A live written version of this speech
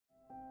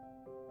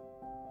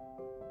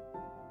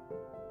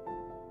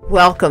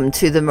Welcome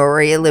to the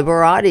Maria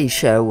Liberati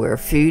Show, where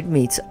food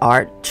meets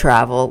art,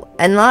 travel,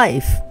 and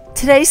life.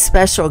 Today's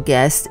special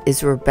guest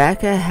is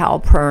Rebecca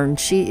Halpern.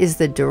 She is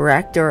the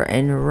director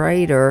and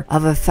writer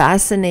of a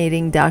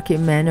fascinating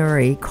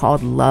documentary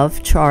called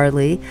Love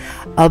Charlie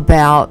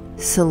about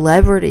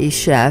celebrity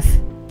chef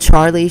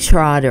Charlie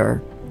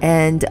Trotter.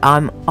 And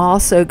I'm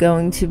also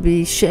going to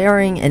be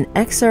sharing an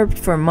excerpt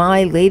from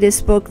my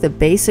latest book, The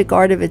Basic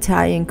Art of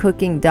Italian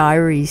Cooking,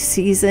 Diaries,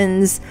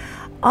 Seasons.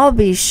 I'll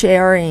be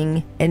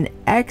sharing an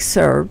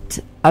excerpt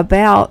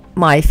about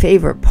my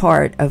favorite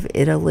part of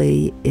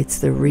Italy. It's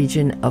the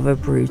region of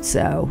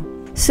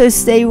Abruzzo. So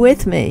stay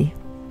with me.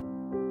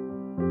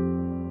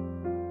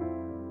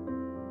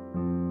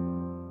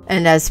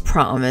 And as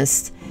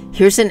promised,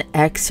 here's an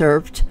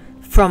excerpt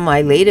from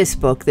my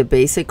latest book, The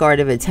Basic Art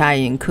of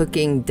Italian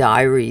Cooking,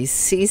 Diaries,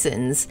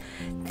 Seasons.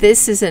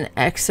 This is an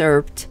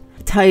excerpt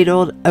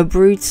titled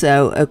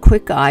Abruzzo, a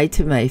quick guide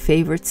to my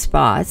favorite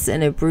spots.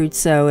 And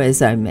Abruzzo,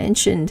 as I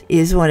mentioned,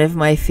 is one of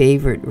my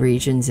favorite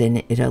regions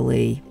in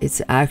Italy.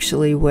 It's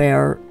actually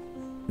where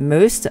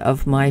most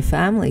of my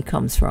family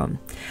comes from.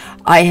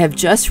 I have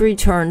just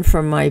returned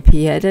from my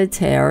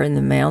pied-à-terre in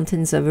the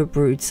mountains of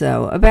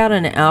Abruzzo, about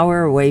an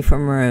hour away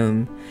from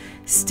Rome.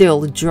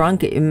 Still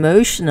drunk,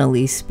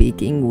 emotionally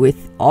speaking,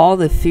 with all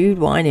the food,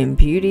 wine, and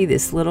beauty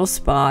this little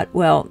spot,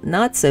 well,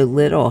 not so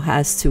little,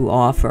 has to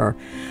offer.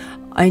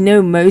 I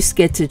know most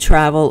get to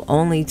travel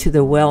only to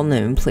the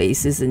well-known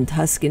places in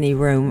Tuscany,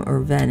 Rome, or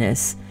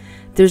Venice.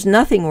 There's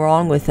nothing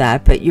wrong with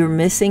that, but you're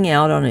missing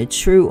out on a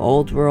true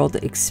old-world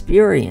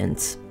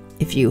experience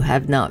if you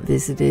have not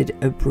visited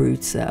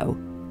Abruzzo.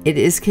 It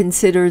is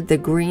considered the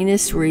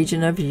greenest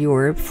region of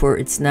Europe for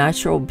its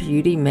natural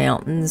beauty,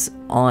 mountains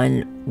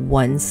on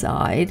one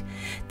side,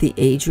 the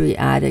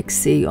Adriatic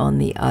Sea on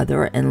the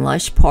other, and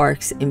lush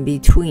parks in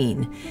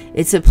between.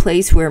 It's a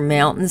place where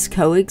mountains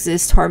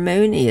coexist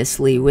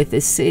harmoniously with the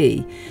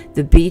sea.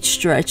 The beach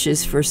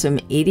stretches for some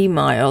 80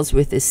 miles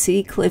with the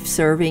sea cliff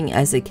serving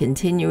as a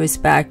continuous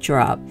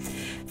backdrop.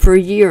 For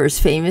years,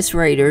 famous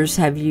writers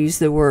have used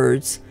the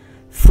words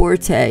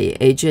forte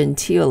e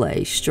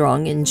gentile,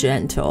 strong and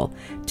gentle,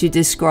 to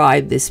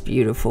describe this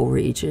beautiful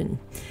region.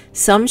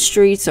 Some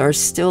streets are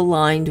still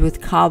lined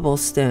with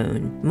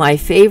cobblestone. My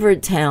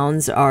favorite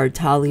towns are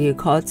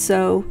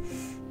Tagliacozzo,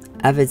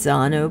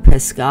 Avezzano,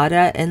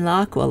 Pescara, and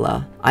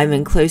L'Aquila. I'm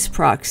in close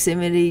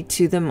proximity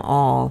to them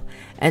all,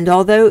 and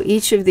although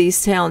each of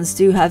these towns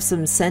do have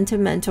some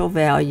sentimental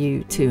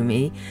value to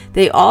me,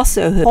 they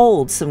also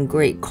hold some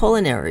great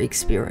culinary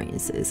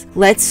experiences.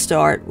 Let's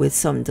start with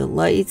some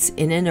delights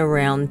in and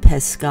around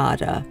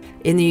Pescara.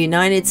 In the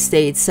United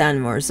States, San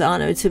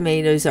Marzano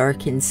tomatoes are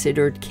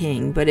considered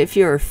king, but if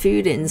you're a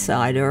food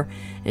insider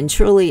and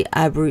truly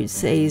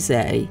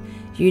Abruzzese,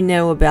 you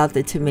know about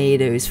the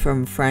tomatoes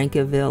from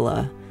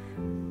Francavilla,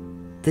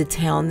 the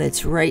town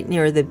that's right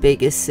near the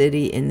biggest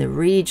city in the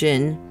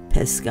region,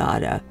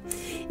 Pescara.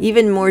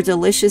 Even more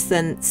delicious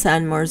than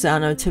San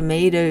Marzano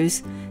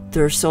tomatoes,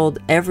 they're sold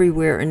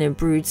everywhere in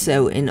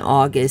Abruzzo in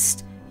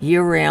August.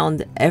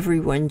 Year-round,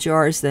 everyone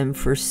jars them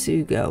for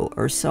sugo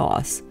or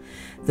sauce.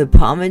 The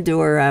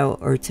pomodoro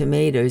or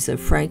tomatoes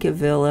of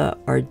Francavilla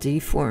are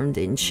deformed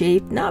in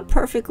shape, not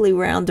perfectly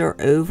round or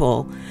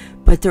oval,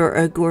 but they're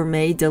a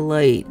gourmet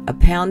delight. A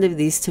pound of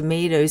these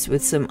tomatoes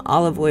with some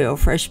olive oil,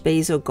 fresh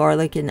basil,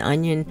 garlic, and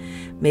onion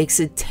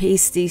makes a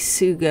tasty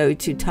sugo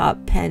to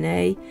top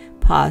penne,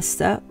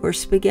 pasta, or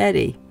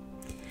spaghetti.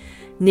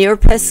 Near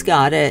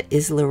Pescara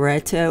is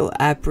Loreto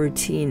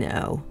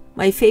Abruzzo,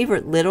 my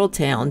favorite little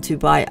town to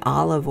buy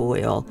olive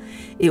oil.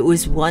 It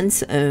was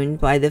once owned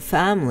by the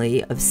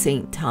family of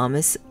St.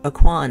 Thomas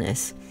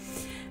Aquinas.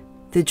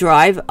 The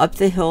drive up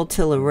the hill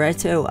to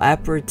Loreto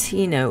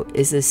Abruzzo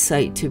is a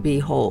sight to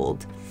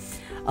behold.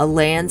 A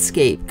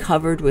landscape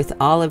covered with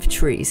olive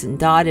trees and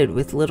dotted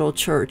with little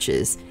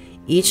churches,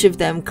 each of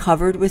them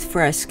covered with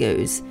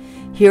frescoes.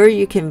 Here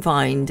you can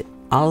find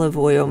olive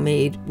oil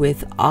made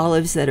with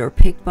olives that are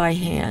picked by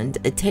hand,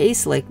 a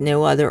taste like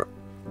no other,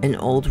 an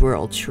old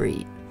world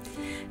treat.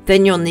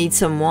 Then you'll need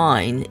some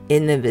wine.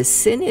 In the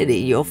vicinity,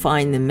 you'll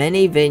find the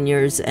many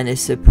vineyards and a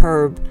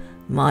superb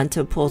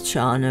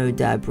Montepulciano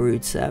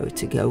d'Abruzzo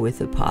to go with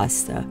the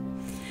pasta.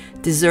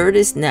 Dessert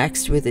is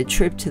next with a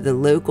trip to the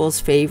locals'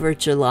 favorite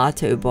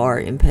gelato bar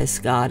in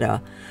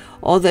Pescara.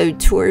 Although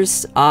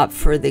tourists opt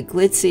for the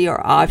glitzier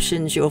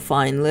options, you'll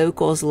find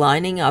locals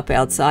lining up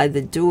outside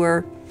the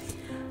door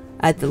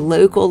at the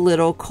local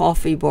little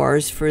coffee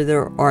bars for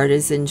their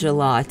artisan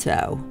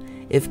gelato.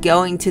 If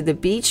going to the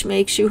beach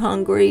makes you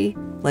hungry,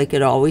 like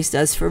it always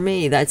does for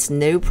me, that's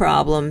no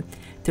problem.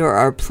 There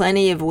are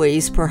plenty of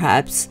ways,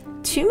 perhaps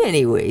too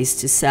many ways,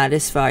 to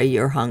satisfy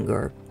your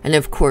hunger. And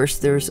of course,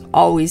 there's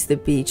always the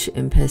beach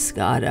in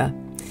Pescara.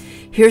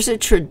 Here's a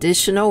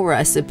traditional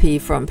recipe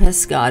from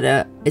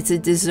Pescara. It's a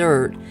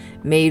dessert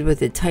made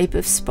with a type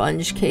of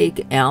sponge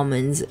cake,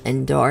 almonds,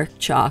 and dark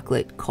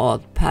chocolate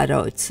called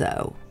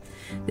Parozzo.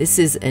 This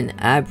is an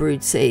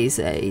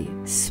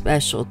Abruzzese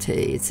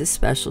specialty. It's a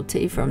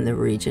specialty from the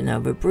region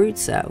of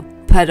Abruzzo.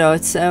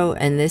 Parozzo,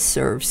 and this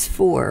serves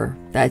 4.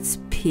 That's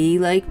P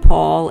like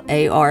Paul,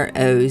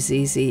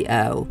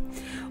 Arozzo.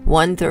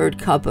 1/3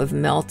 cup of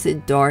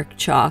melted dark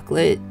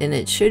chocolate, and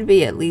it should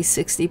be at least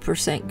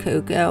 60%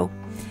 cocoa.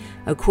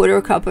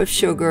 1/4 cup of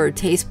sugar, a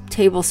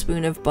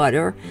tablespoon of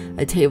butter,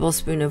 a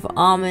tablespoon of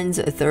almonds,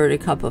 1/3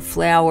 cup of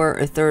flour,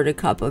 1/3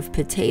 cup of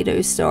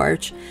potato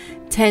starch,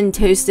 10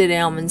 toasted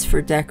almonds for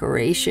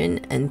decoration,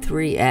 and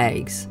 3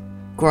 eggs.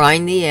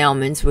 Grind the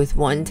almonds with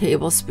 1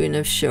 tablespoon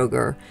of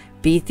sugar.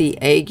 Beat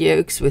the egg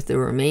yolks with the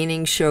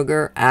remaining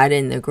sugar. Add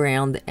in the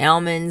ground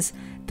almonds,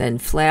 then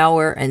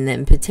flour, and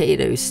then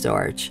potato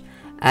starch.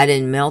 Add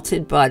in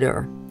melted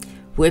butter.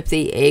 Whip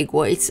the egg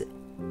whites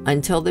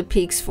until the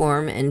peaks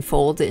form and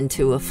fold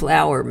into a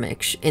flour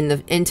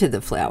into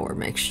the flour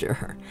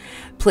mixture.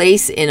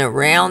 Place in a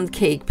round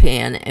cake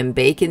pan and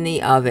bake in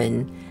the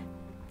oven.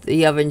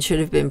 The oven should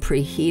have been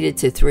preheated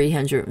to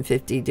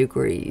 350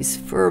 degrees.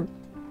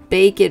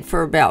 Bake it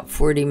for about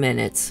 40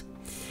 minutes.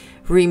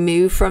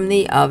 Remove from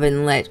the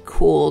oven, let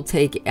cool,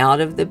 take out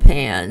of the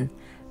pan.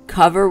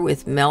 Cover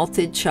with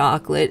melted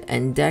chocolate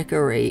and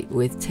decorate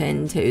with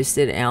 10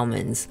 toasted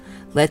almonds.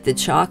 Let the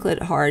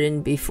chocolate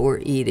harden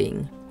before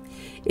eating.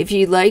 If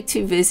you'd like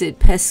to visit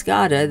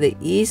Pescara, the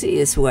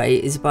easiest way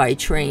is by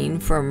train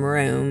from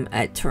Rome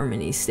at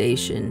Termini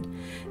Station.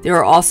 There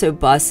are also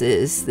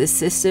buses. The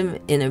system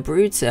in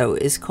Abruzzo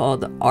is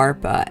called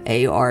ARPA,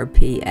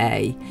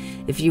 A-R-P-A.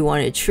 If you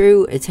want a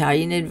true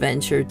Italian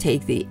adventure,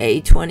 take the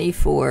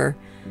A24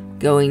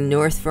 going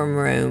north from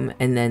Rome,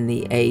 and then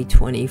the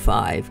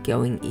A25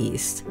 going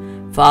east.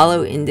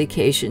 Follow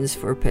indications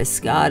for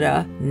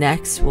Pescara.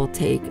 Next, we'll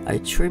take a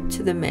trip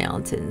to the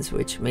mountains,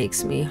 which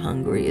makes me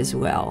hungry as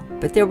well.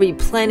 But there'll be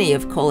plenty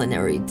of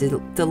culinary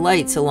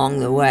delights along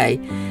the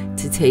way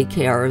to take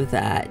care of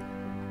that.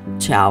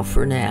 Ciao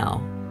for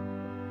now.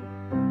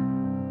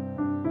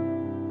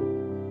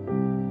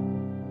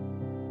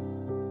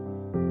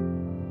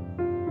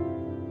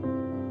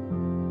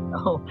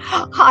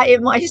 Hi,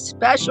 and my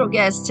special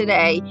guest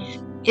today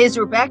is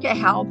Rebecca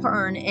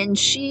Halpern, and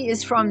she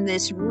is from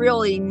this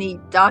really neat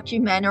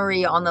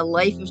documentary on the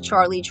life of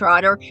Charlie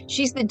Trotter.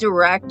 She's the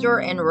director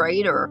and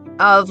writer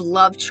of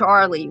Love,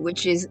 Charlie,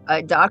 which is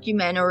a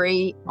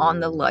documentary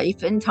on the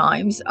life and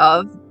times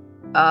of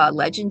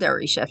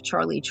legendary chef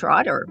Charlie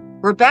Trotter.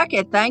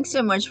 Rebecca, thanks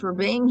so much for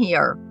being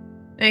here.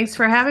 Thanks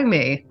for having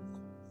me.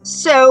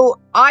 So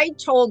I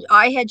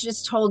had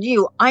just told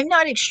you, I'm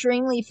not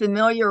extremely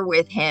familiar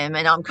with him,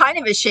 and I'm kind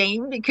of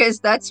ashamed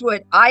because that's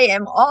what I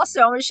am.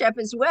 Also, I'm a chef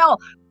as well.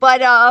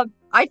 But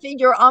I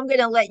figure I'm going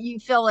to let you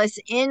fill us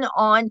in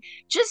on,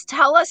 just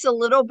tell us a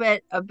little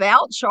bit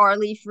about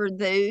Charlie for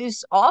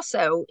those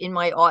also in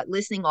my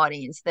listening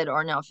audience that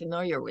are not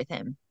familiar with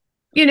him.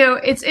 You know,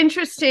 it's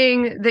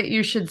interesting that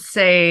you should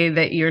say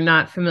that you're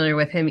not familiar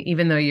with him,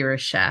 even though you're a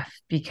chef,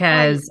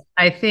 because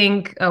I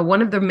think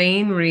one of the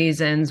main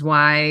reasons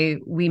why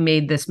we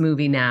made this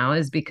movie now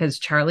is because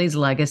Charlie's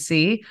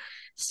legacy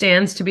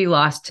stands to be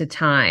lost to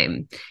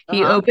time.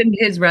 He opened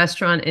his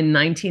restaurant in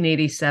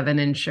 1987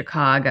 in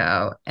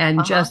Chicago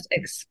and just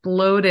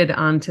exploded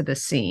onto the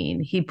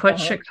scene. He put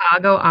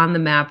Chicago on the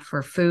map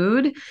for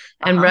food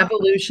and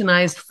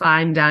revolutionized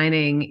fine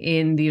dining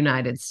in the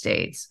United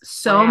States.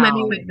 So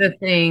many of the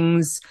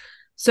things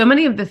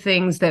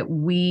that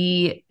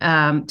we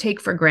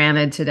take for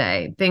granted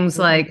today, things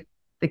like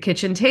the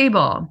kitchen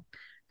table,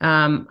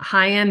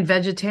 high-end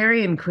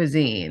vegetarian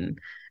cuisine.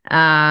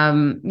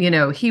 You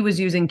know, he was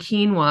using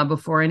quinoa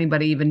before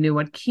anybody even knew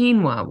what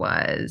quinoa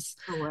was.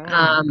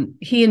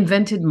 He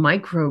invented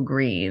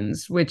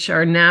microgreens, which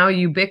are now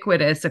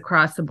ubiquitous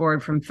across the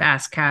board, from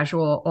fast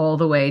casual all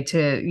the way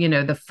to, you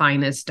know, the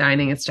finest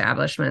dining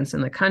establishments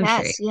in the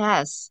country.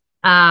 Yes.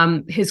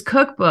 His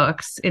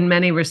cookbooks, in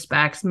many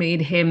respects,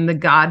 made him the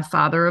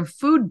godfather of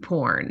food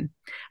porn.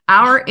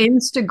 Our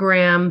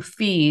Instagram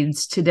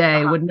feeds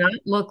today would not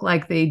look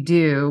like they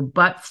do,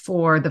 but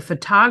for the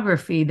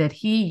photography that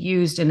he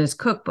used in his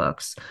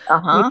cookbooks,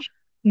 which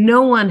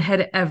no one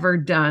had ever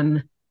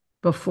done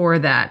before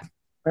that.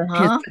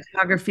 His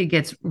photography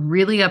gets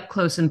really up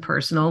close and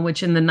personal,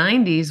 which in the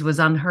 90s was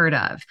unheard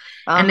of.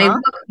 And they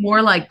look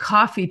more like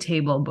coffee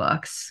table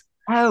books.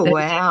 Oh,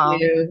 wow.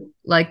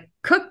 Like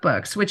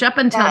cookbooks, which up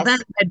until then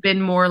had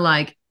been more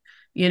like,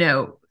 you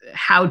know,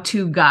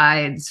 how-to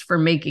guides for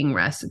making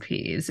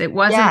recipes. It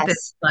wasn't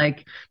this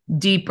like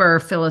deeper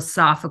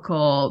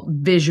philosophical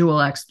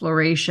visual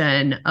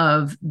exploration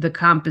of the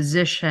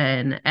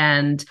composition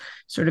and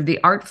sort of the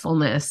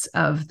artfulness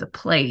of the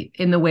plate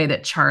in the way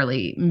that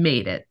Charlie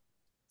made it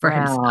for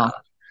himself.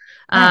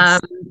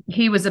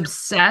 He was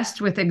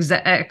obsessed with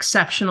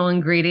exceptional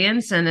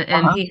ingredients, and he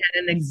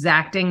had an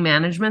exacting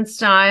management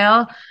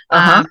style.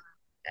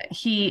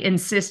 He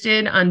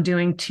insisted on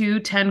doing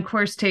 2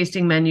 10-course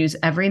tasting menus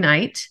every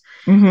night.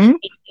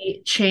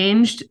 He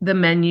changed the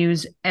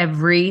menus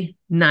every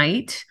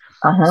night.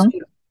 So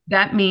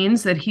that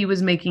means that he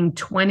was making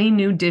 20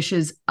 new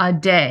dishes a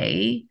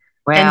day.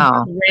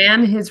 And he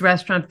ran his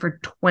restaurant for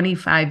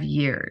 25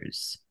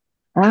 years.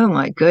 Oh,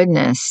 my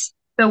goodness.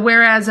 So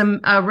whereas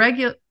a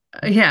regular,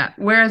 Yeah.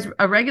 Whereas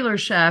a regular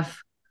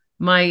chef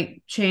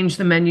might change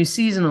the menu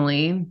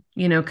seasonally,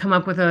 come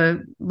up with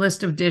a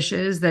list of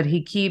dishes that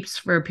he keeps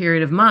for a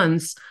period of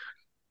months.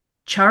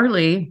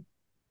 Charlie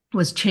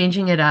was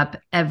changing it up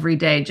every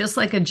day, just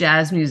like a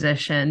jazz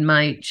musician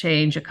might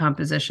change a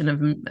composition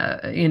of,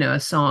 a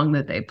song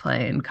that they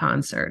play in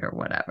concert or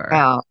whatever.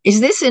 Wow.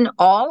 Is this in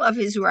all of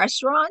his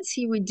restaurants?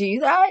 He would do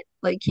that?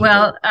 Like he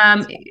Well,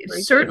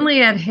 does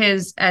certainly at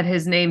his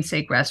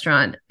namesake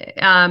restaurant,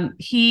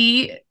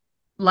 he,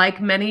 like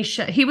many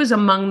chefs, he was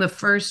among the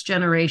first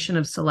generation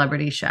of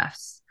celebrity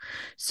chefs.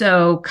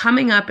 So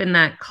coming up in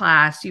that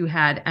class, you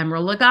had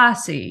Emeril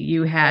Lagasse,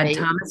 you had Right.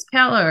 Thomas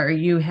Keller,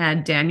 you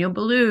had Daniel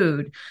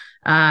Boulud.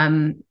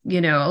 A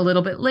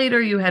little bit later,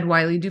 you had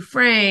Wiley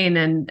Dufresne,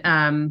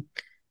 and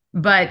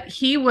but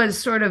he was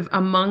sort of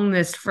among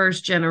this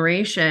first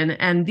generation,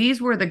 and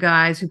these were the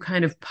guys who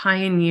kind of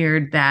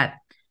pioneered that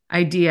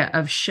idea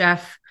of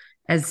chef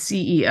as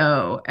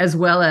CEO, as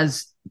well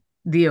as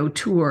the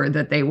auteur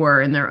that they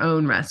were in their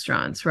own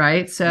restaurants,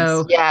 right?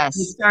 So yes.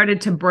 he started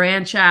to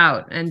branch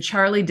out, and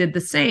Charlie did the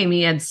same.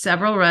 He had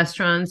several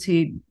restaurants.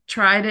 He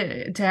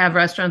tried to have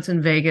restaurants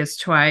in Vegas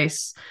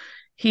twice.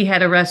 He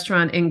had a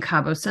restaurant in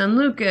Cabo San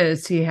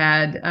Lucas. He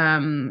had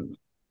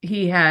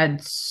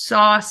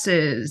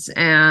sauces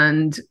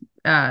and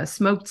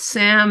smoked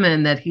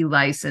salmon that he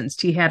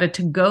licensed. He had a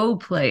to-go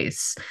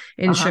place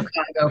in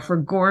Chicago for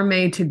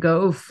gourmet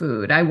to-go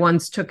food. I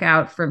once took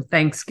out for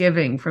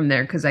Thanksgiving from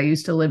there because I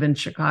used to live in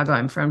Chicago.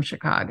 I'm from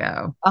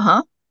Chicago.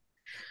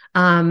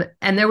 And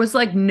there was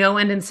like no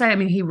end in sight. I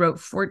mean, he wrote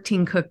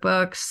 14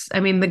 cookbooks. I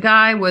mean, the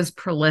guy was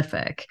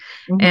prolific.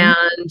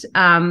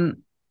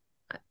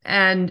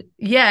 And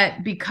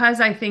yet,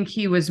 because I think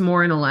he was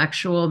more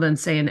intellectual than,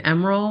 say, an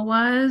Emeril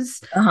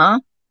was,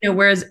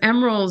 whereas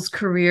Emeril's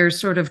career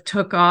sort of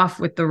took off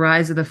with the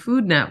rise of the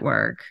Food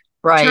Network,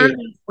 right?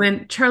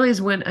 Charlie's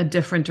went a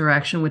different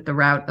direction with the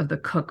route of the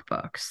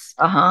cookbooks.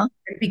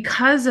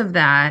 Because of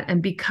that,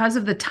 and because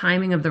of the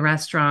timing of the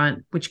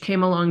restaurant, which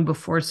came along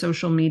before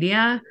social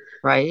media,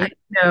 right?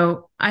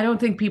 I don't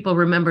think people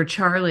remember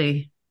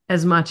Charlie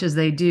as much as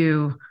they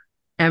do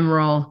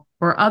Emeril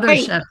or other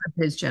chefs of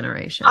his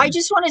generation. I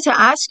just wanted to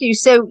ask you,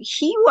 so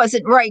he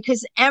wasn't right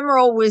because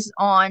Emeril was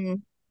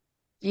on,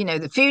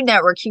 the Food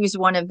Network. He was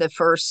one of the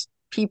first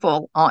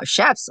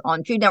chefs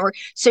on Food Network.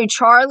 So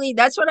Charlie,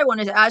 that's what I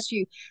wanted to ask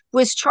you.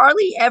 Was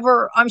Charlie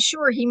ever, I'm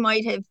sure he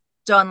might have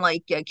done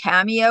like a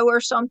cameo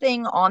or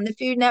something on the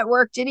Food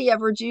Network. Did he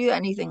ever do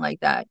anything like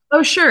that?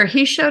 Oh, sure.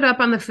 He showed up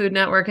on the Food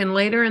Network, and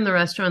later in the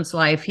restaurant's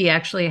life, he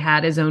actually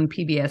had his own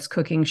PBS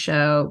cooking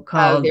show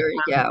called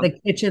The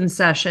Kitchen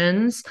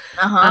Sessions,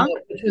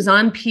 which was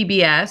on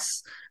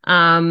PBS.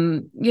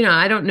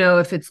 I don't know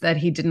if it's that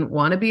he didn't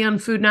want to be on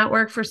Food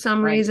Network for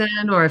some reason,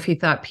 or if he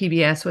thought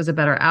PBS was a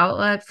better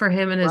outlet for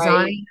him and his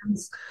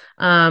audience.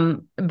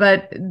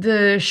 But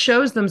the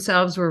shows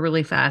themselves were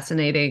really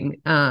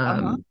fascinating.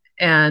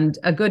 And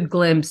a good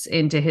glimpse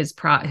into his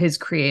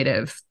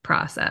creative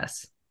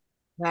process.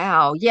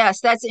 Wow.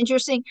 Yes, that's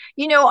interesting.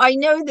 I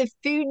know the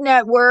Food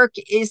Network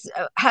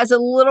has a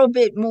little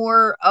bit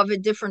more of a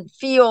different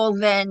feel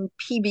than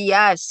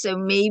PBS. So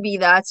maybe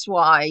that's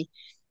why,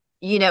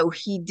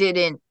 he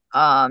didn't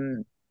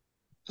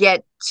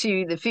get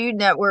to the Food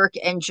Network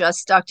and just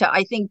stuck to,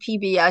 I think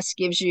PBS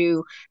gives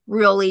you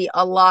really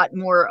a lot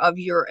more of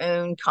your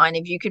own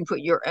you can put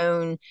your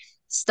own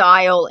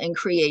style and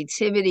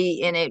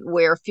creativity in it,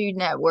 where Food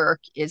Network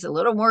is a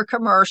little more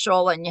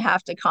commercial and you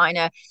have to kind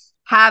of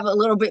have a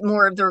little bit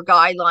more of their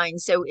guidelines.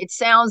 So it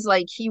sounds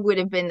like he would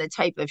have been the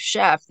type of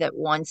chef that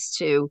wants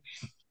to,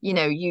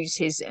 use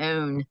his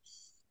own,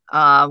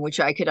 which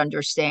I could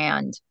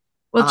understand.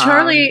 Well,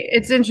 Charlie,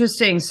 it's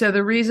interesting. So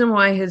the reason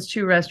why his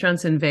two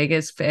restaurants in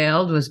Vegas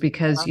failed was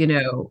because,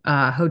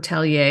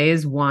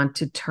 hoteliers want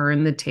to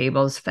turn the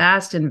tables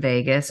fast in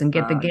Vegas and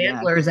get the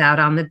gamblers out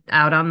on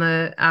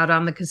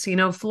the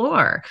casino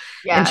floor.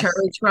 Yes. And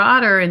Charlie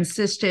Trotter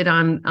insisted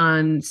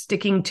on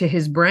sticking to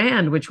his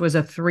brand, which was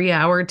a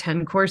 3-hour,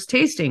 10-course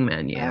tasting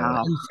menu.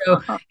 Wow.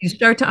 And so you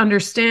start to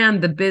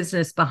understand the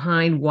business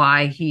behind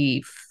why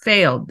he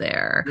failed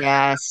there.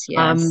 Yes.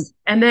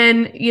 And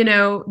then,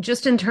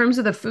 just in terms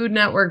of the Food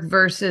Network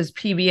versus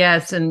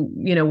PBS and,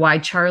 why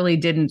Charlie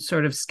didn't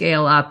sort of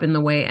scale up in the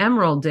way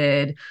Emeril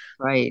did.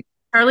 Right.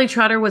 Charlie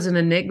Trotter was an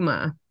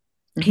enigma.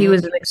 He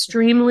was an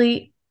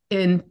extremely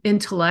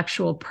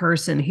intellectual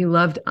person. He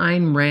loved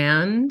Ayn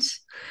Rand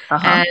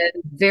and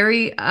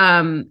very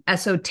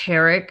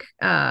esoteric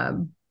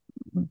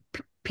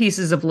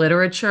pieces of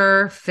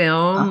literature,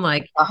 film.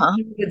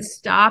 He would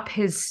stop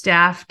his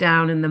staff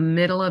down in the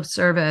middle of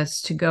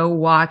service to go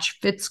watch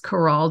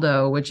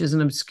Fitzcarraldo, which is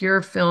an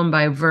obscure film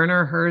by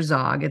Werner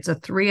Herzog. It's a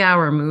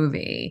 3-hour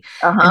movie.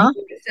 And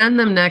he would send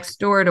them next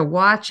door to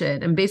watch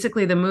it. And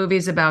basically the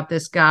movie's about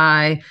this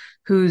guy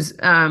who's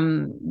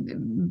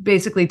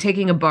basically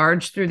taking a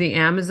barge through the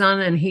Amazon,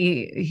 and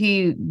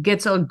he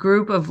gets a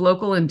group of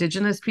local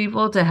indigenous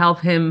people to help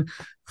him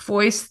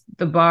foist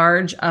the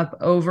barge up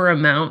over a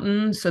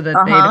mountain so that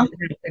they Uh-huh. don't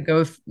have to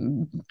go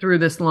through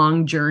this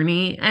long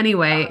journey.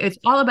 Anyway, it's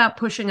all about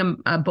pushing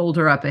a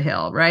boulder up a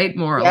hill, right?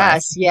 More or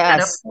less. Yes,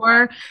 yes.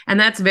 Metaphor. And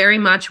that's very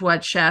much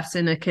what chefs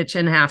in a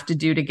kitchen have to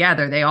do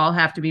together. They all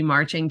have to be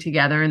marching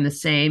together in the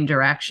same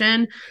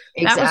direction.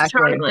 That was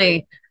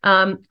Exactly.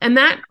 Charlie. And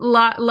that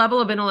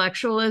level of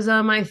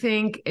intellectualism, I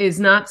think, is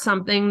not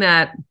something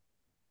that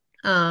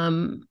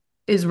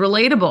is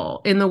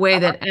relatable in the way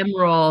that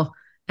Emeril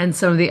and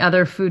some of the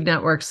other Food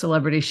Network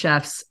celebrity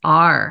chefs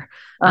are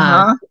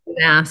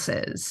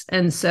masses.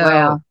 And so,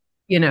 Wow.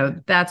 you know,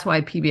 that's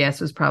why PBS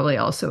was probably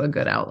also a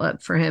good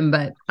outlet for him.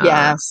 But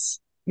Yes.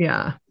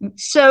 yeah.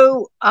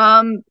 So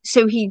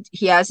so he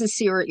has a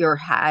series, or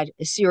had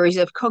a series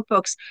of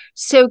cookbooks.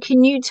 So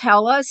can you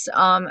tell us,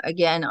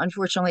 again,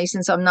 unfortunately,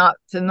 since I'm not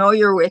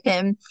familiar with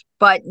him,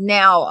 but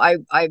now I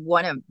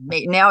want to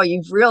make, now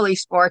you've really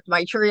sparked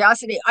my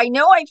curiosity. I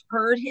know I've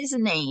heard his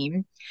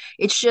name.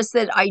 It's just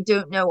that I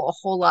don't know a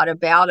whole lot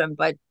about him,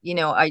 but you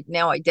know, I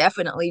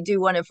definitely do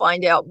want to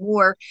find out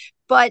more.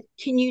 But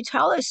can you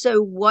tell us,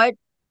 so what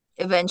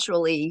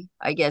eventually,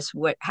 I guess,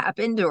 what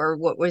happened, or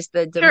what was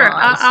the Sure.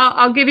 demise?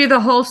 I'll give you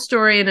the whole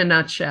story in a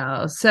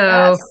nutshell.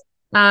 So,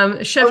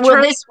 Yes. Chef Or will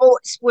Charlie. this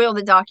spoil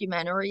the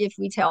documentary if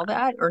we tell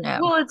that, or no?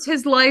 Well, it's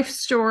his life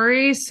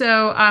story.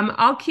 So,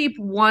 I'll keep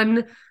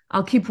one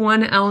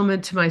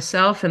element to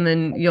myself, and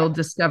then you'll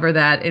discover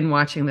that in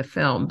watching the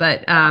film.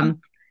 But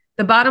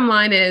the bottom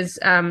line is,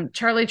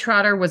 Charlie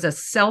Trotter was a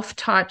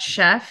self-taught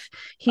chef.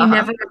 He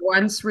never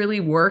once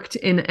really worked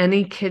in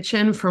any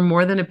kitchen for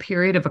more than a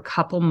period of a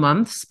couple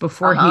months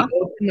before he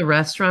opened the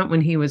restaurant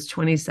when he was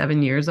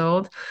 27 years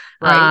old,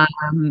 Right.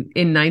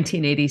 in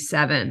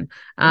 1987.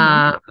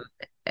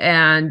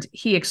 And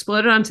he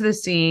exploded onto the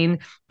scene,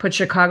 put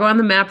Chicago on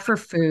the map for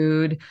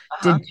food,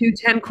 did 2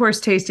 10-course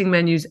tasting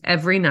menus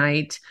every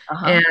night.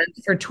 And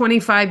for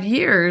 25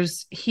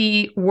 years,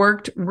 he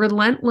worked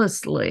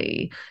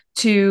relentlessly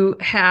to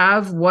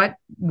have what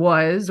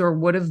was or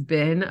would have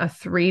been a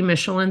 3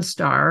 Michelin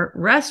star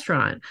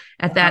restaurant.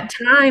 At that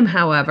time,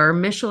 however,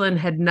 Michelin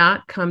had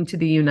not come to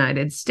the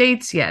United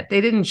States yet. They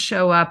didn't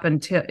show up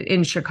until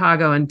in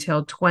Chicago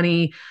until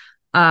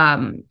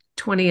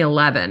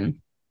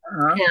 2011.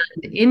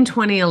 And in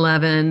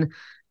 2011,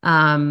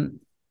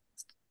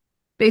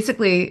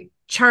 basically,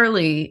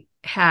 Charlie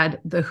had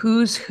the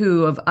who's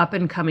who of up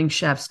and coming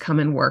chefs come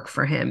and work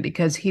for him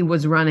because he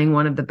was running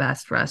one of the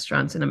best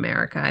restaurants in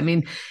America. I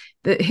mean,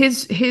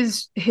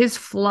 his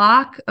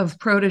flock of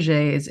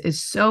proteges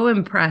is so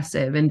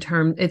impressive in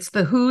terms. It's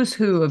the who's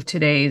who of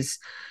today's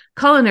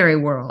culinary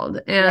world,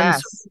 and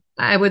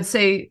I would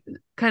say,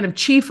 kind of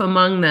chief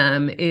among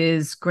them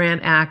is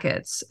Grant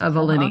Achatz of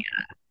Alinea.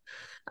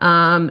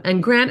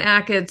 And Grant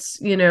Achatz,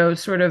 you know,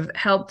 sort of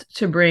helped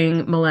to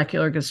bring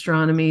molecular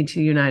gastronomy to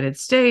the United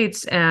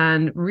States.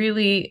 And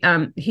really,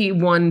 he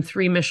won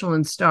 3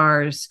 Michelin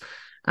stars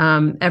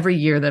every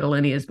year that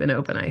Alinea has been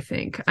open, I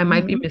think. I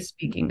might be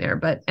misspeaking there.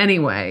 But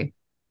anyway,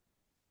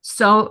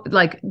 so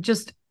like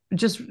just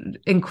an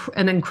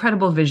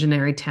incredible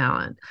visionary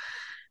talent.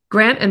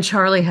 Grant and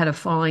Charlie had a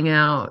falling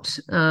out.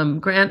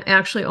 Grant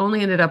actually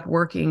only ended up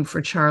working for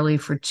Charlie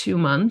for 2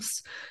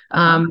 months.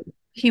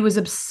 He was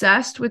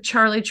obsessed with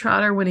Charlie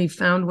Trotter when he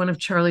found one of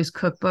Charlie's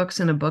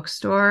cookbooks in a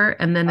bookstore,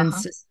 and then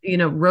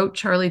wrote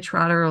Charlie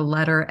Trotter a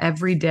letter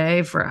every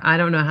day for I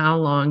don't know how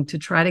long to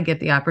try to get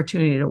the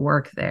opportunity to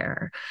work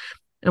there.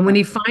 And when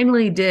he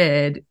finally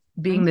did,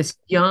 being this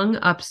young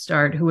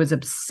upstart who was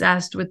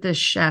obsessed with this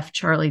chef,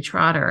 Charlie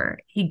Trotter,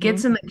 he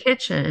gets in the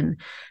kitchen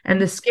and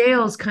the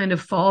scales kind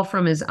of fall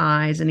from his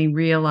eyes, and he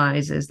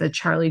realizes that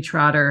Charlie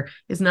Trotter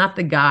is not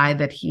the guy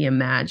that he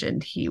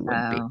imagined he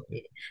would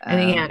be. And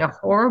he had a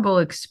horrible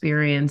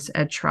experience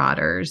at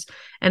Trotter's.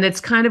 And it's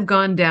kind of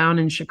gone down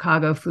in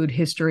Chicago food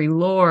history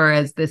lore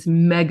as this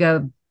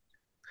mega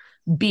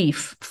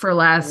beef, for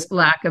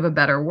lack of a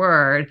better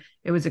word.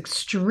 It was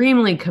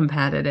extremely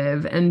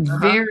competitive and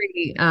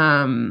very,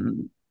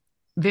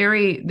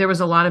 there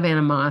was a lot of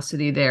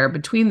animosity there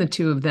between the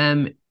two of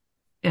them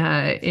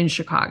in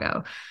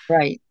Chicago.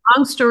 Right.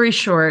 Long story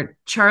short,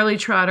 Charlie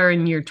Trotter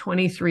in year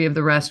 23 of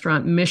the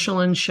restaurant,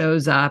 Michelin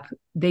shows up.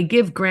 They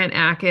give Grant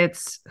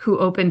Achatz, who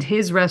opened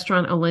his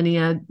restaurant,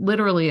 Alinea,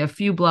 literally a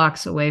few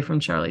blocks away from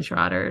Charlie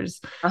Trotter's.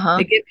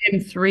 They give him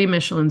 3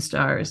 Michelin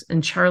stars,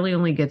 and Charlie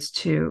only gets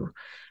 2.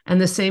 And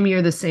the same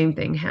year, the same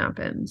thing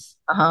happens.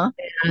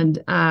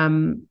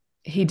 And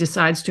he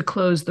decides to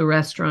close the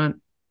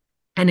restaurant.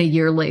 And a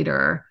year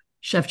later,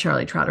 Chef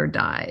Charlie Trotter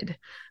died.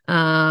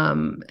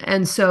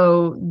 And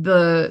so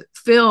the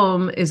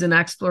film is an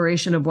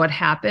exploration of what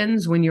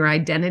happens when your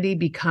identity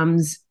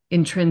becomes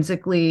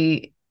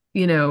intrinsically,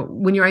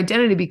 when your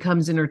identity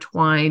becomes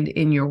intertwined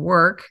in your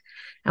work,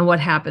 and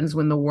what happens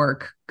when the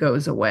work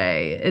goes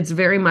away. It's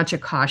very much a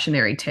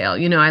cautionary tale.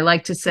 I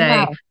like to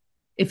say,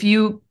 if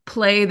you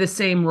play the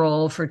same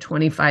role for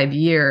 25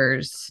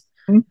 years,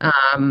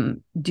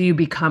 do you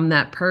become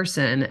that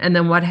person? And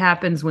then what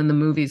happens when the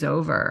movie's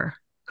over?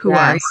 Who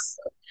are you?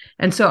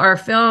 And so our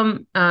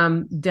film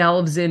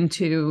delves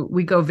into,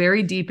 we go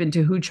very deep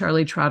into who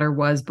Charlie Trotter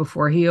was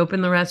before he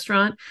opened the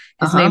restaurant.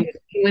 His name,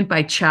 he went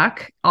by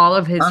Chuck. All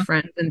of his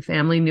friends and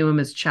family knew him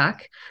as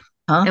Chuck.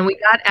 And we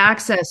got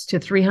access to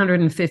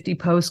 350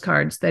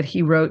 postcards that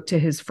he wrote to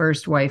his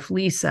first wife,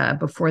 Lisa,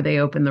 before they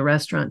opened the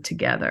restaurant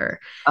together.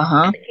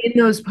 And in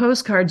those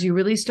postcards, you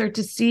really start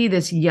to see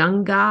this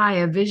young guy,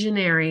 a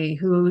visionary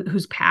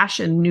whose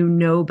passion knew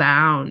no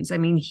bounds. I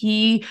mean,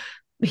 he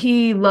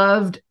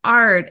loved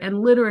art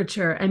and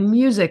literature and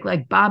music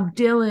like Bob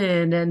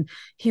Dylan, and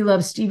he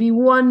loved Stevie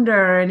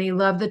Wonder, and he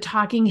loved the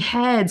Talking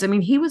Heads. I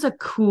mean, he was a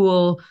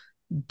cool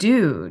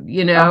dude,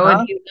 you know,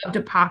 and he loved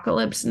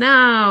Apocalypse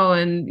Now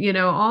and, you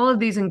know, all of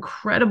these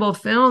incredible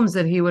films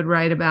that he would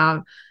write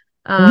about.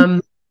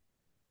 And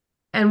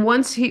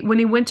when he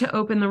went to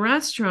open the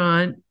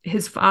restaurant,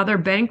 his father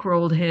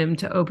bankrolled him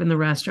to open the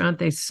restaurant.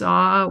 They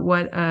saw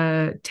what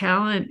a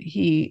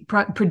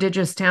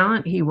prodigious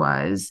talent he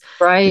was.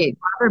 Right. His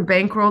father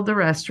bankrolled the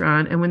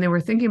restaurant. And when they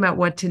were thinking about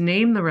what to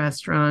name the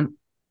restaurant,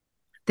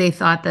 they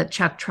thought that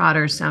Chuck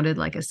Trotter sounded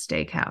like a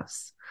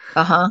steakhouse.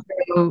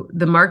 So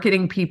the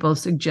marketing people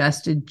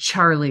suggested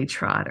Charlie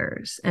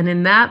Trotters. And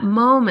in that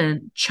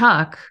moment,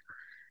 Chuck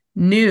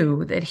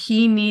knew that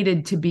he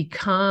needed to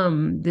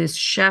become this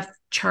chef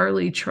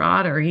Charlie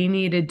Trotter. He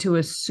needed to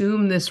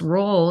assume this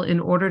role in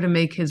order to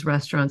make his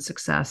restaurant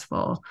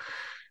successful.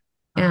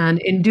 And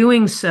in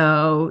doing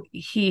so,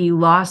 he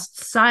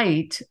lost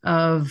sight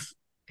of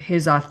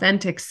his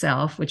authentic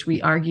self, which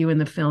we argue in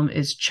the film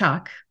is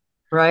Chuck.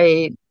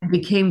 Right. And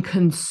became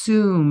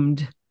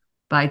consumed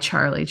by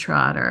Charlie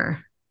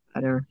Trotter.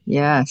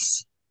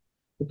 Yes.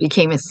 It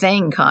became a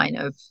thing kind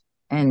of.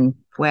 And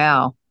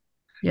wow.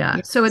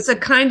 Yeah. So it's a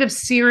kind of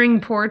searing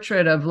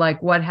portrait of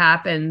like what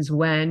happens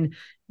when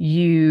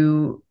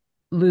you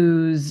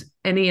lose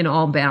any and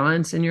all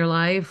balance in your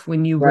life,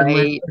 when you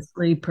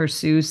relentlessly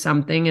pursue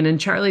something. And in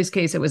Charlie's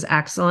case, it was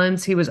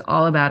excellence. He was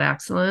all about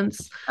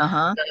excellence.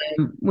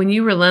 When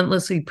you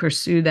relentlessly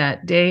pursue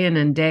that day in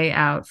and day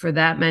out for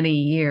that many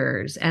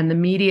years, and the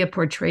media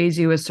portrays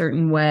you a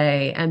certain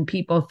way, and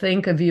people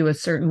think of you a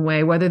certain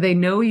way, whether they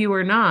know you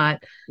or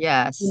not.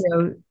 Yes. You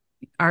know,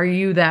 are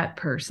you that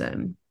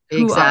person?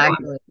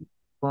 Exactly.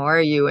 Who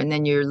are you? And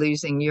then you're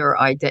losing your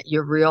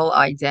real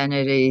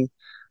identity.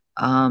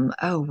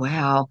 Oh,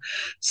 wow.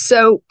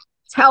 So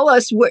tell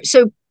us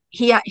so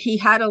he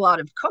had a lot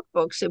of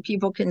cookbooks, so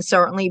people can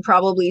certainly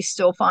probably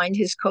still find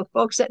his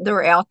cookbooks that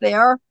they're out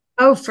there.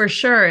 Oh, for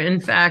sure. In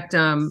fact,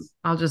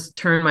 I'll just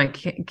turn my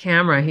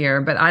camera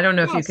here, but I don't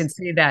know if you can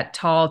see that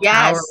tall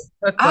tower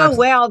of cookbooks. Oh,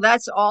 wow.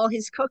 That's all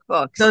his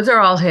cookbooks. Those are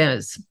all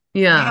his.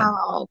 Yeah.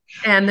 Wow.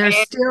 And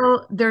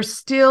they're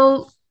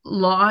still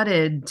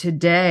lauded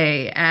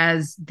today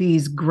as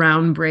these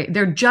groundbreaking.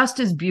 They're just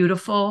as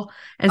beautiful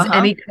as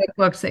any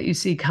cookbooks that you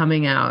see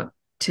coming out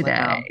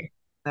today.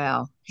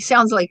 Wow. He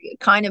sounds like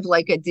kind of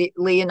like a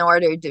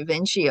Leonardo da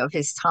Vinci of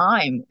his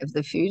time, of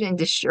the food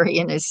industry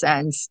in a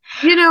sense.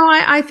 You know,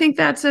 I think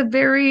that's a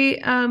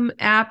very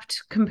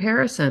apt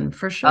comparison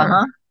for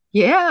sure.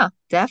 Yeah,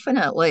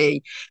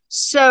 definitely.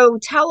 So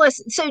tell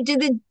us,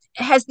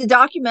 has the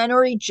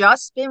documentary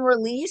just been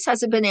released?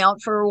 Has it been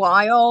out for a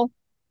while?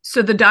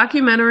 So the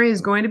documentary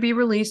is going to be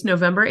released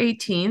November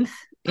 18th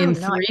in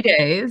 3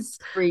 days.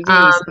 3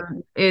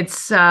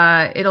 days.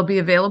 It'll be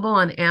available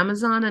on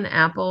Amazon and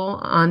Apple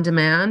on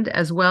demand,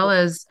 as well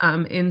as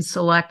in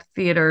select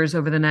theaters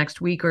over the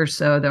next week or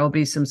so. There'll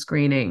be some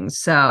screenings.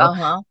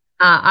 So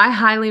I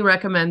highly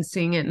recommend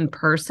seeing it in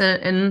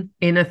person and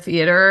in a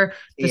theater.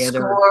 The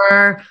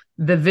score,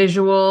 the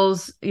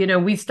visuals. You know,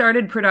 we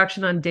started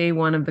production on day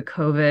one of the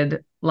COVID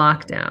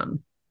lockdown.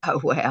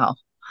 Oh, wow.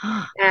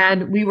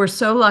 And we were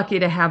so lucky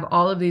to have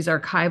all of these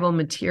archival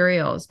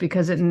materials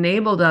because it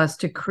enabled us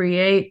to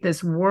create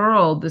this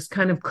world, this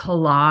kind of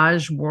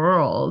collage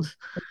world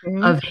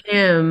of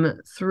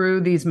him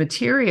through these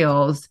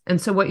materials.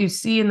 And so what you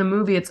see in the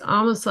movie, it's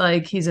almost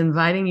like he's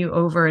inviting you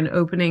over and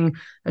opening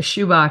a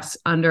shoebox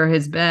under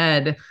his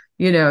bed,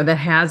 you know, that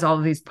has all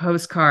of these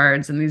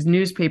postcards and these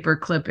newspaper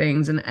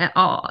clippings and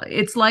all.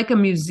 It's like a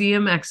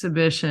museum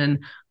exhibition,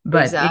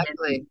 but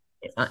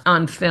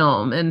on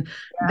film. And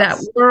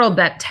that world,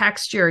 that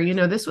texture, you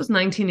know, this was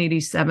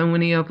 1987 when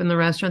he opened the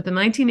restaurant. The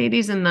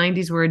 1980s and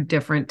 90s were a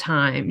different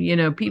time. You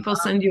know, people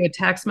send you a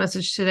text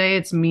message today,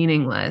 it's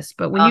meaningless.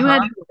 But when you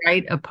had to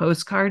write a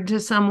postcard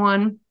to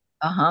someone,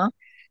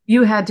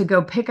 you had to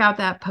go pick out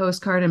that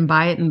postcard and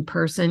buy it in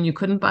person. You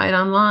couldn't buy it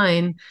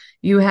online.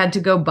 You had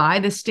to go buy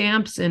the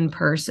stamps in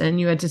person.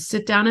 You had to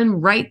sit down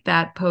and write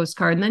that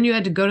postcard. And then you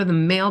had to go to the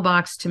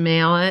mailbox to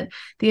mail it.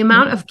 The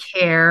amount of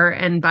care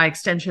and by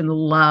extension,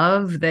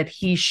 love that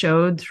he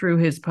showed through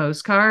his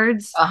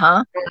postcards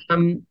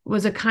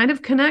was a kind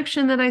of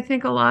connection that I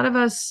think a lot of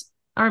us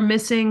are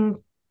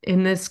missing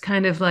in this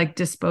kind of like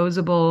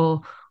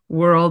disposable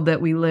world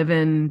that we live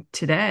in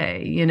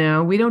today. You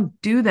know, we don't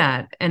do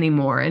that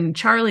anymore. And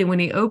Charlie, when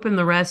he opened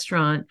the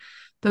restaurant,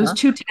 those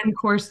two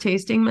 10-course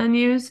tasting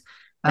menus,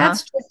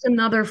 That's just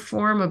another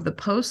form of the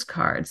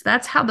postcards.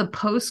 That's how the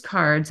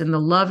postcards and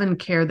the love and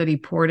care that he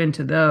poured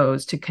into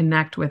those to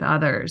connect with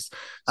others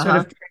sort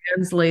of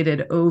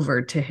translated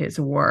over to his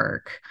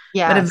work.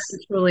 But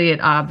eventually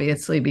it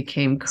obviously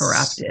became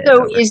corrupted.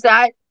 So is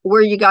that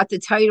where you got the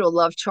title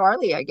Love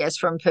Charlie, I guess,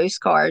 from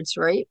postcards,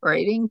 right?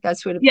 Writing?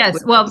 That's what it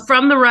Yes, well,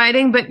 from the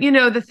writing, but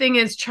the thing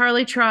is,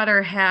 Charlie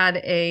Trotter had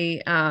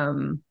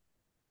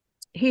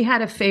he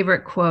had a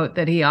favorite quote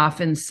that he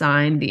often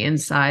signed the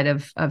inside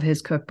of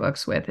his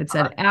cookbooks with. It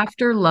said,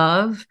 "After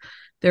love,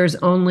 there's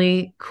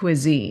only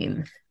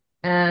cuisine."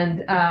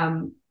 And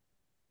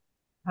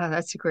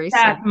that's a great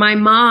my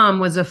mom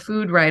was a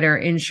food writer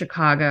in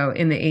Chicago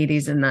in the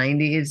 80s and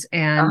 90s.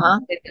 And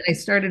when I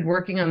started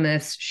working on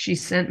this, she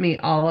sent me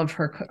all of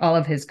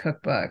his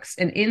cookbooks.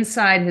 And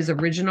inside his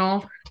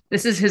original,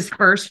 this is his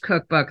first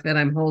cookbook that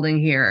I'm holding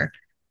here.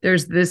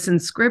 There's this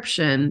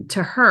inscription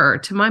to her,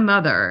 to my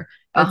mother,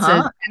 that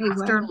says,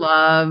 "After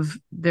love,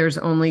 there's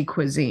only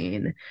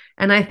cuisine."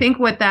 And I think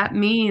what that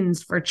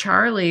means for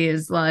Charlie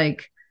is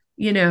like,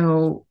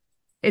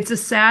 it's a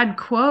sad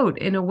quote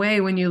in a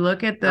way when you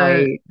look at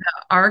the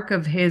arc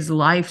of his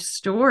life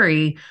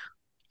story.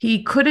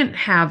 He couldn't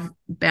have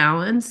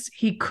balance.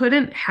 He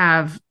couldn't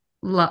have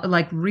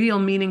like real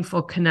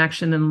meaningful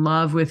connection and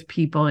love with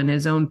people in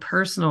his own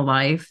personal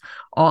life.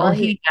 All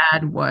he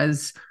had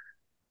was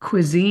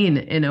cuisine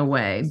in a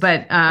way.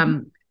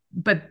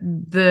 But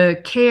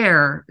the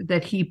care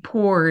that he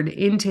poured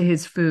into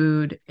his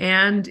food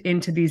and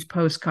into these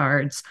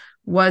postcards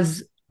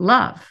was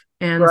love.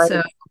 And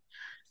so,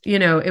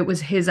 it was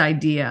his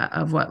idea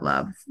of what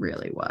love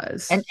really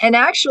was. And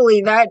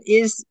actually that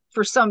is,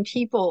 for some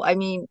people, I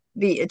mean,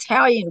 the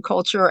Italian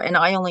culture, and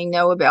I only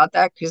know about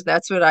that because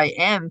that's what I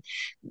am.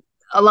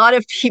 A lot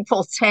of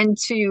people tend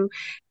to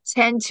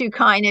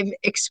kind of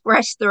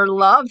express their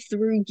love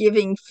through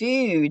giving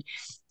food.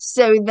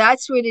 So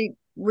that's what it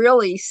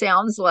really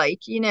sounds like,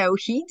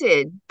 he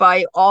did,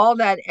 by all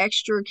that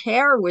extra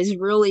care, was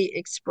really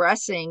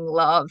expressing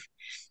love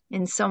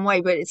in some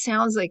way. But it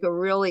sounds like a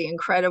really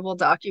incredible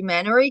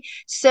documentary.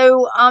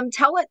 So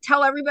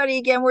tell everybody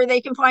again where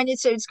they can find it.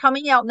 So it's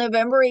coming out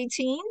November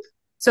 18th.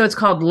 So it's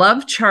called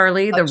Love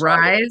Charlie,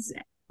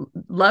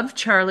 Love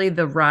Charlie,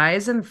 The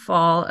Rise and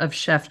Fall of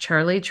Chef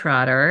Charlie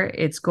Trotter.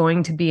 It's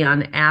going to be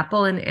on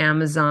Apple and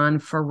Amazon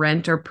for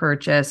rent or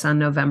purchase on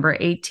November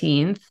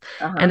 18th.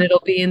 And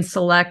it'll be in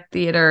select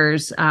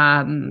theaters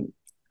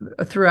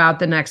throughout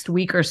the next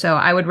week or so.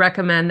 I would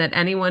recommend that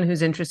anyone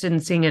who's interested in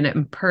seeing it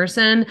in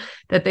person,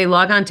 that they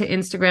log on to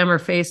Instagram or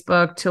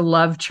Facebook to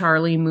Love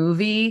Charlie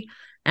Movie,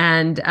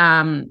 and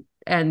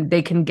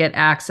they can get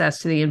access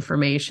to the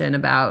information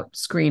about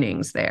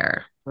screenings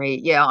there.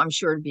 Great. Yeah, I'm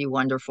sure it'd be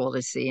wonderful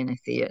to see in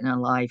a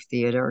live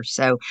theater.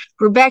 So,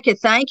 Rebecca,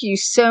 thank you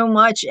so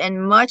much,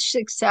 and much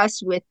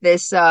success with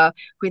this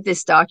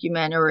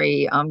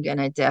documentary. I'm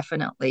gonna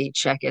definitely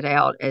check it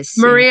out as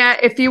soon. Maria,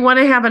 if you want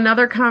to have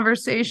another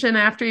conversation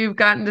after you've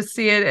gotten to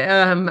see it,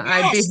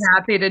 I'd be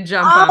happy to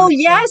jump on. Oh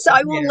yes,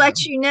 I will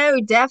let you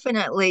know,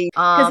 definitely.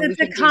 Because it's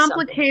a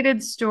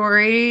complicated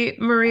story,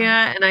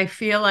 Maria, and I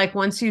feel like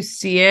once you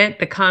see it,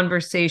 the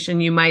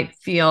conversation, you might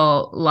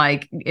feel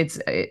like it's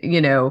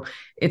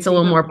it's a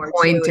little more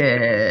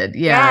pointed.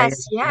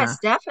 Yes,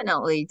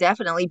 definitely.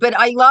 But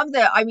I love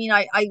that. I mean,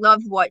 I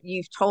love what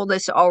you've told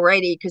us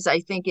already, because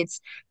I think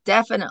it's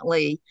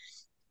definitely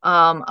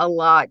a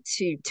lot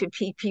to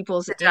pique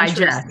people's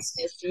interest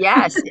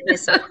in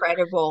this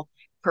incredible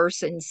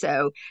person.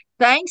 So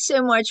thanks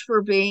so much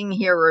for being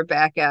here,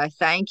 Rebecca.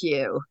 Thank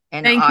you.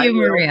 And thank you,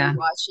 Maria. Will be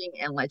watching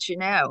and let you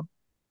know.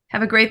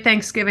 Have a great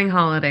Thanksgiving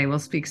holiday. We'll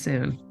speak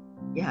soon.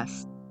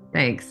 Yes.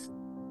 Thanks.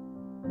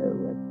 So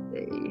let's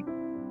see.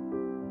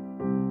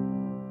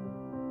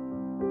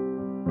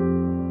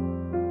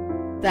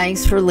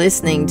 Thanks for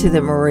listening to the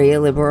Maria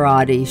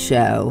Liberati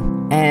Show.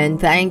 And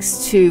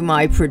thanks to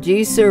my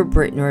producer,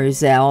 Britton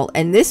Roselle,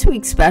 and this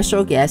week's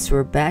special guest,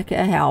 Rebecca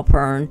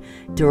Halpern,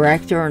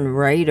 director and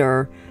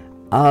writer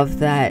of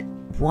that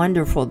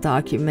wonderful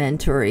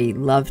documentary,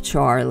 Love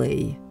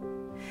Charlie.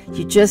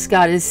 You just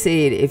got to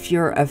see it. If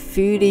you're a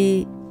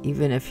foodie,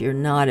 even if you're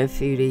not a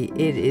foodie,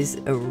 it is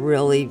a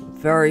really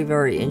very,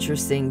 very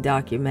interesting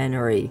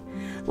documentary.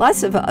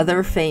 Lots of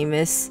other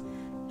famous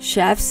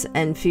chefs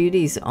and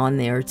foodies on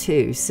there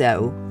too,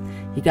 so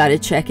you got to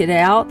check it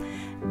out.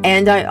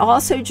 And I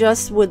also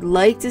just would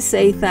like to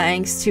say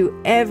thanks to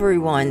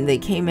everyone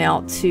that came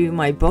out to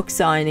my book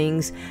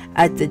signings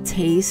at the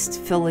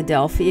Taste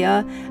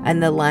Philadelphia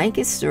and the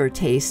Lancaster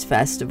Taste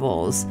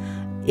Festivals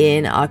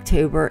in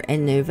October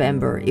and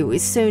November. It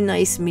was so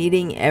nice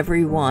meeting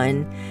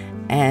everyone,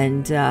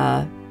 and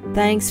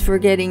thanks for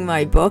getting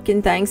my book,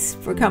 and thanks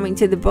for coming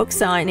to the book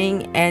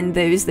signing. And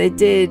those that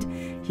did,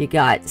 you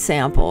got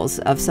samples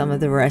of some of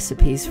the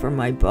recipes for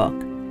my book.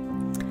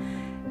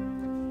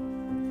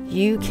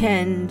 You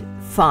can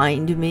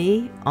find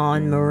me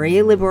on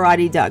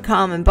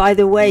marialiberati.com. And by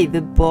the way,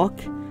 the book,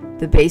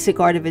 The Basic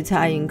Art of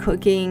Italian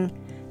Cooking,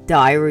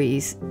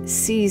 Diaries,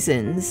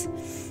 Seasons,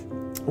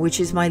 which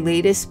is my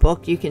latest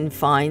book, you can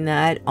find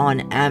that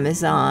on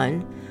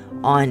Amazon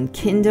on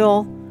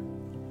Kindle.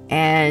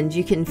 And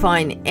you can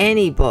find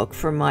any book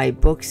from my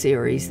book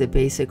series, The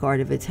Basic Art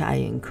of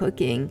Italian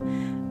Cooking,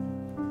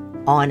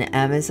 on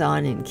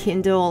Amazon and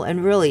Kindle,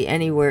 and really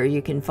anywhere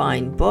you can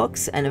find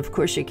books. And of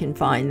course you can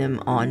find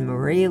them on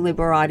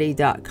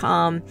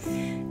marialiberati.com.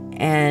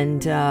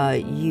 And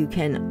you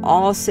can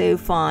also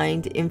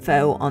find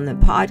info on the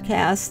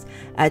podcast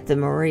at the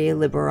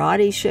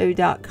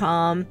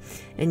marialiberattishow.com.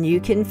 And you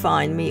can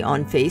find me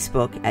on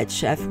Facebook at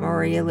Chef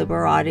Maria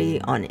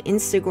Liberati, on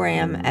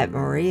Instagram at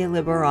Maria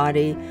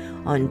Liberati,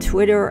 on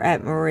Twitter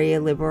at Maria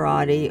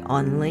Liberati,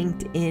 on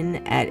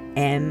LinkedIn at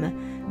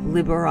M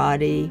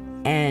Liberati.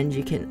 And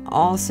you can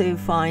also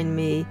find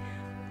me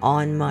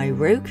on my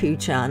Roku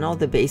channel,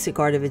 The Basic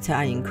Art of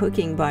Italian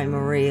Cooking by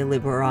Maria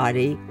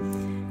Liberati,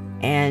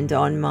 and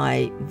on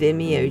my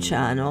Vimeo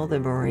channel, the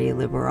Maria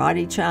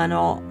Liberati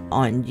channel,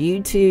 on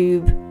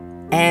YouTube,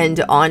 and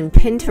on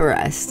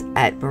Pinterest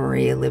at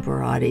Maria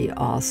Liberati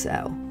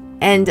also.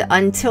 And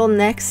until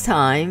next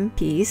time,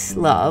 peace,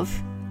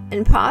 love,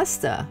 and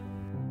pasta.